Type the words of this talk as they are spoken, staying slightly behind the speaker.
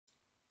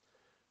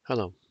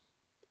Hello.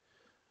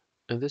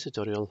 In this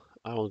tutorial,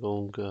 I will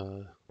going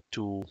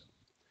to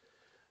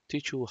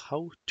teach you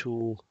how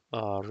to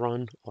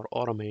run or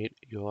automate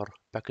your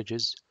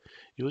packages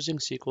using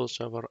SQL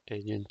Server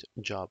Agent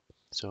Job.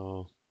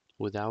 So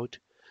without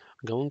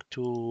going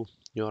to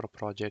your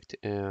project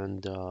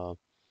and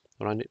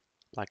run it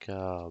like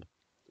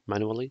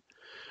manually,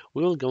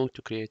 we will going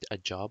to create a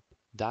job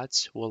that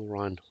will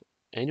run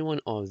any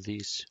one of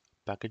these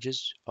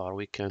packages, or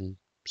we can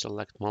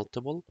select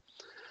multiple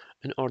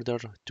in order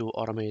to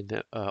automate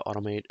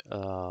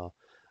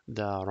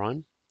the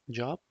run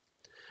job.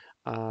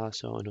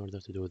 So in order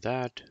to do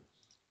that,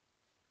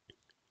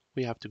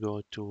 we have to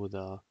go to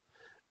the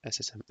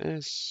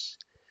SSMS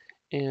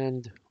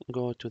and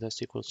go to the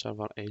SQL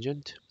Server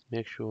Agent.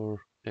 Make sure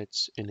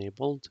it's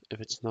enabled.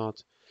 If it's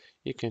not,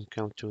 you can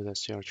come to the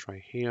search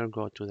right here,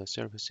 go to the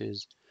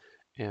services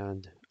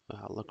and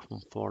look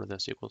for the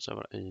SQL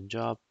Server Agent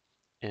job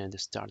and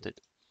start it.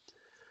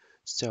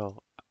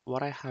 So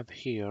what I have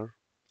here,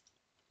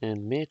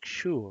 and make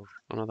sure,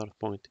 another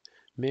point,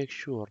 make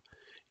sure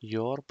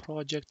your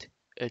project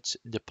it's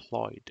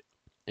deployed,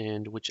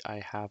 and which I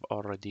have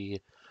already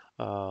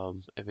a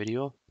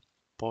video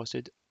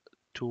posted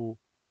to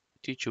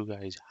teach you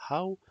guys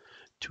how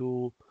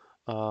to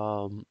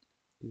um,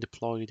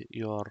 deploy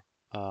your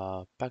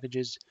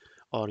packages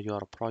or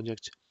your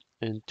project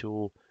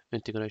into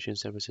integration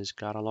services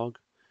catalog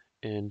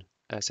in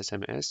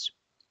SSMS.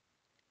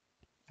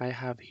 I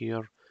have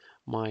here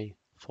my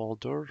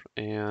folder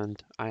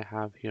and I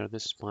have here,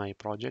 this is my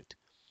project,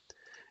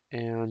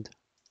 and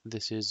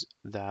this is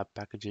the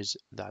packages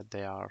that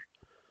they are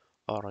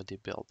already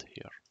built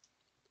here.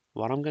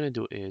 What I'm going to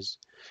do is,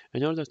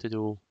 in order to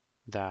do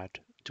that,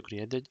 to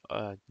create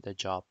the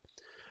job,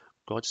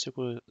 go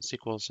to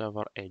SQL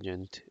Server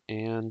Agent,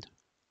 and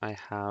I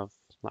have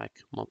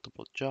like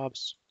multiple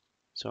jobs,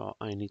 so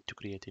I need to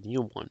create a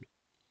new one.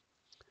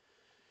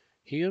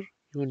 Here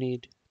you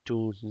need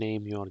to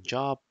name your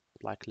job,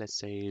 like let's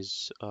say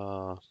is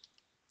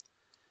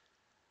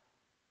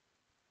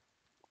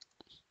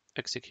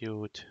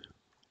execute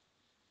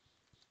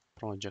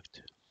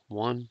project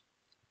 1.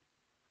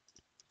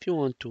 If you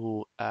want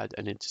to add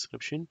any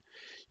description,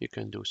 you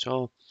can do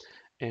so.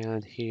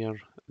 And here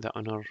the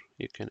honor,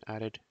 you can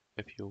add it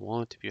if you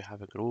want, if you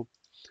have a group.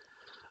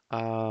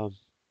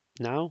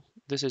 Now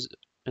this is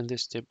in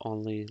this step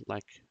only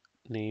like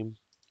name.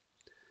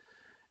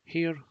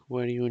 Here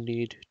where you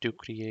need to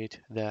create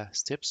the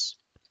steps,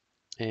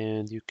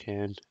 and you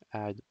can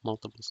add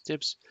multiple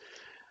steps,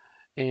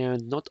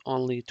 and not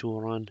only to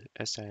run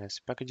SIS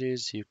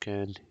packages, you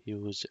can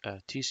use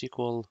a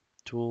T-SQL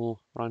to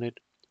run it.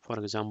 For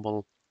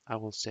example, I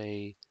will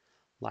say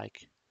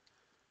like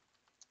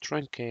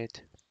truncate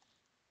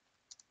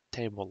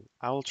table.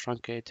 I will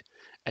truncate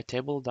a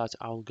table that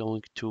I'm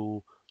going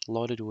to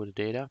load it with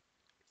data,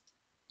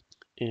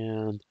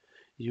 and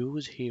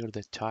use here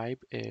the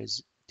type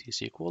is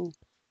T-SQL,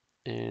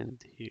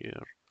 and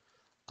here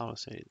I'll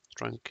say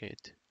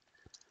truncate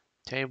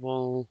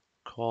table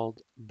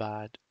called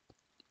bad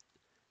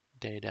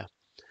data.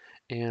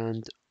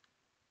 And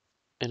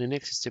in the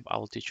next step, I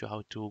will teach you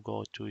how to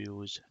go to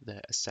use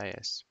the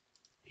SIS.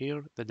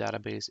 Here, the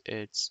database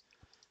is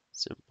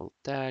simple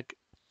tag,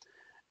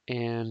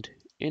 and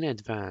in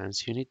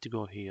advance, you need to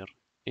go here.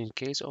 In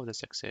case of the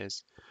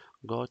success,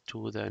 go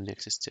to the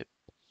next step.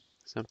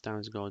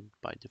 Sometimes go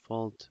by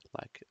default,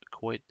 like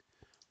quit,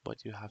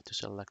 but you have to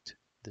select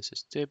this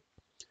step.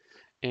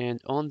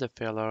 And on the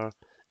failure,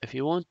 if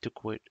you want to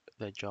quit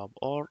the job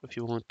or if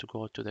you want to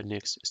go to the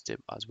next step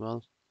as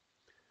well,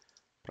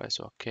 press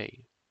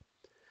OK.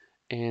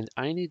 And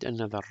I need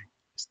another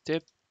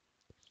step.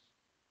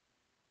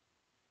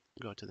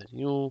 Go to the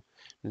new.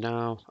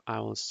 Now I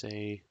will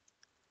say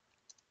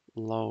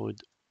load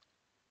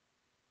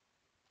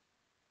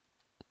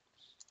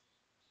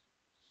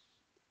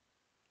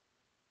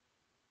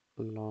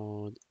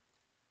load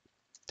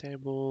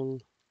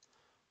table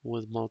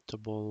with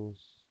multiple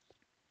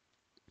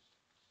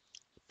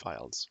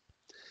files.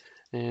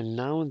 And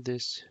now in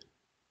this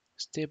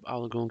step,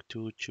 I'm going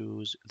to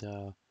choose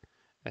the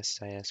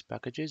SIS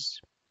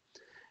packages,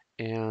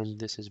 and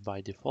this is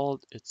by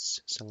default. It's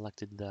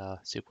selected the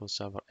SQL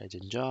Server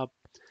Agent job,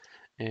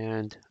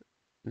 and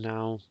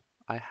now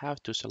I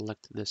have to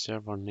select the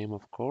server name,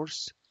 of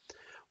course,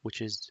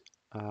 which is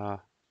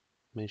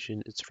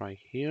mentioned. It's right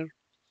here.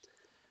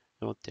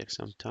 It will take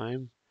some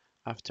time.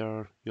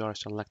 After you are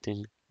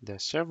selecting the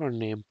server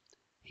name,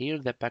 here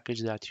the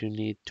package that you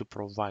need to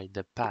provide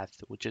the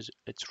path, which is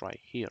it's right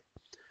here.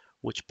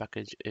 Which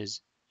package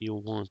is you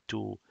want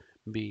to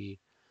be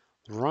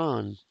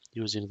run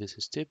using this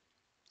step.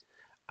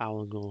 I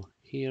will go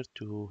here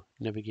to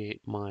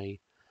navigate my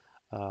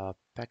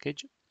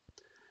package.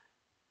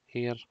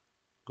 Here,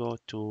 go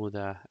to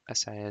the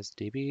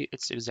SISDB.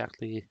 It's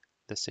exactly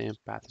the same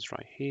path as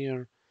right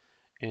here.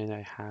 And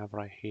I have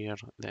right here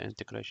the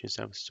integration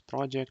services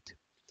project.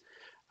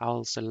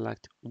 I'll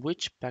select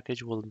which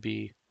package will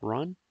be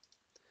run.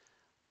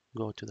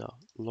 Go to the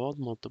load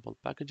multiple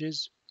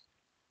packages.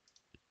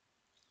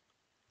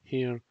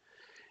 Here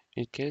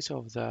In case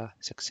of the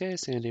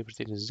success and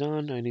everything is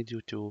done, I need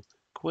you to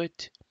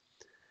quit.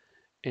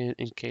 And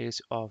in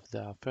case of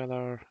the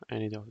failure, I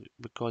need you,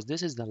 because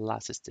this is the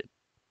last step.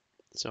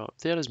 So if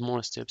there is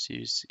more steps,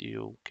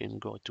 you can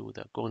go to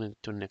the going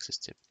to next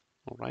step.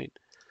 All right,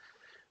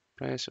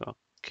 press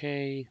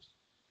OK.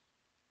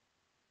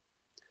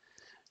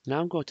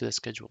 Now go to the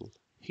schedule.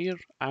 Here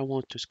I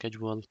want to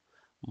schedule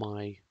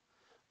my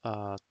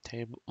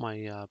table,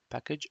 my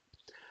package.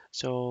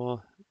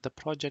 So the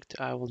project,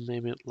 I will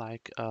name it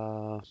like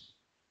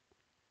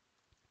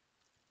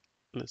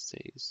let's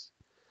say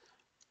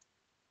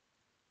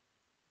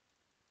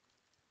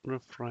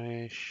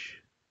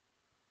refresh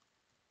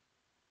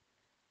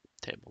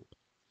table.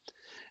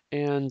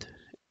 And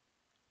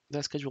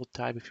the schedule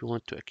type, if you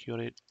want to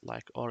accurate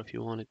like, or if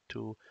you want it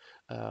to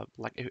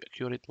like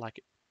accurate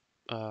like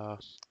uh,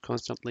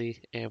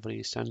 constantly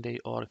every Sunday,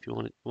 or if you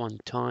want it one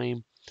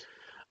time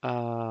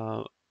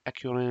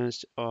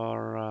occurrence,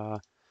 or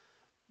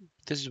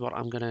this is what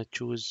I'm gonna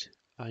choose.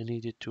 I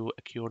need it to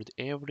occur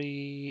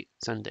every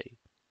Sunday.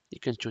 You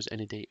can choose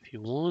any day if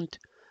you want.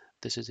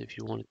 This is if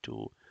you want it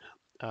to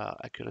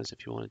occurrence,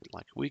 if you want it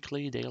like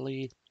weekly,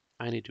 daily.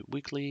 I need it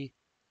weekly,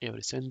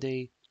 every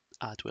Sunday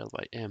at 12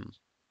 a.m.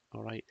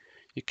 All right.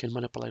 You can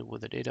manipulate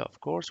with the data, of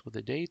course, with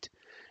the date.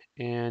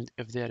 And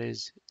if there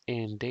is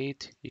end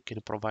date, you can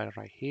provide it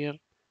right here.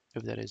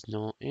 If there is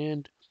no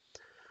end,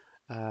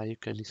 you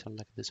can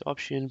select this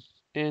option,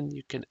 and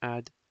you can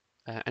add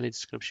any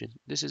description.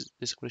 This is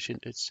description,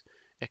 it's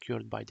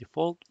accurate by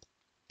default.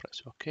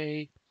 Press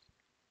OK.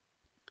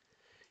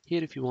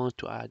 Here if you want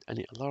to add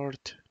any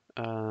alert,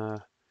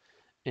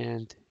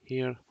 and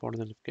here for the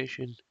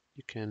notification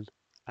you can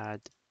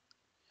add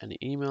an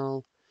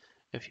email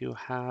if you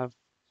have,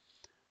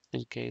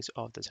 in case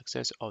of the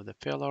success of the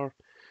failure.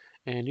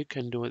 And you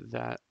can do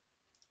that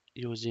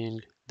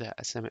using the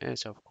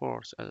SMS, of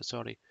course,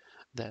 sorry,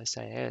 the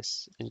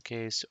SIS, in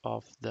case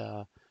of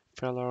the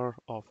failure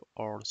of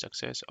or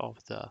success of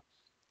the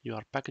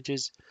your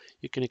packages.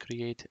 You can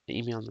create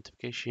email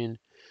notification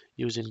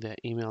using the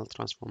email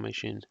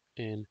transformation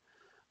in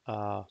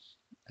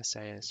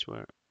SIS.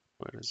 Where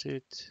is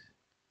it?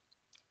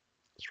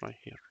 It's right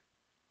here.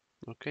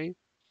 Okay,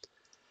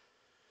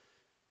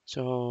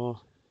 so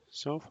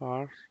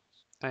far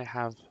I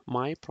have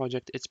my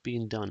project, it's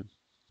been done.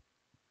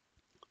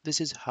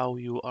 This is how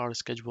you are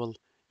schedule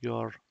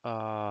your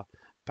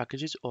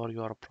packages or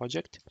your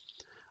project.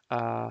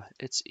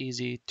 It's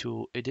easy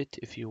to edit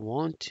if you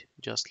want,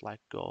 just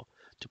like go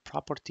to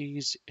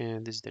properties,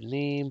 and this is the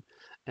name,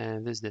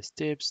 and this is the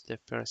steps. The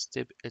first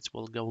step, it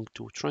will going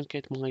to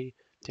truncate my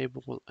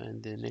table,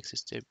 and the next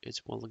step is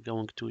will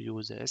going to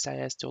use the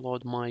SIS to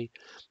load my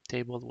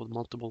table with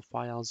multiple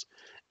files.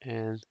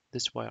 And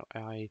this where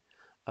I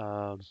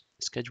uh,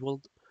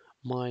 scheduled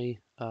my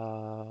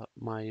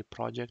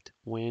project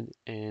when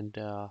it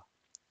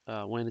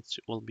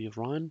will be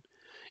run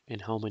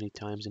and how many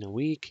times in a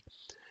week.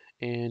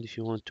 And if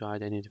you want to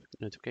add any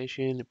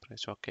notification,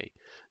 press OK.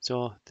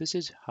 So this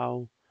is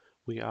how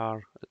we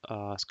are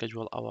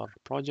schedule our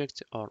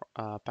projects or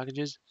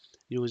packages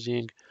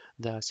using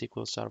the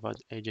SQL Server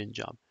Agent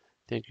job.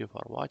 Thank you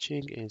for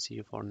watching, and see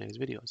you for next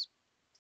videos.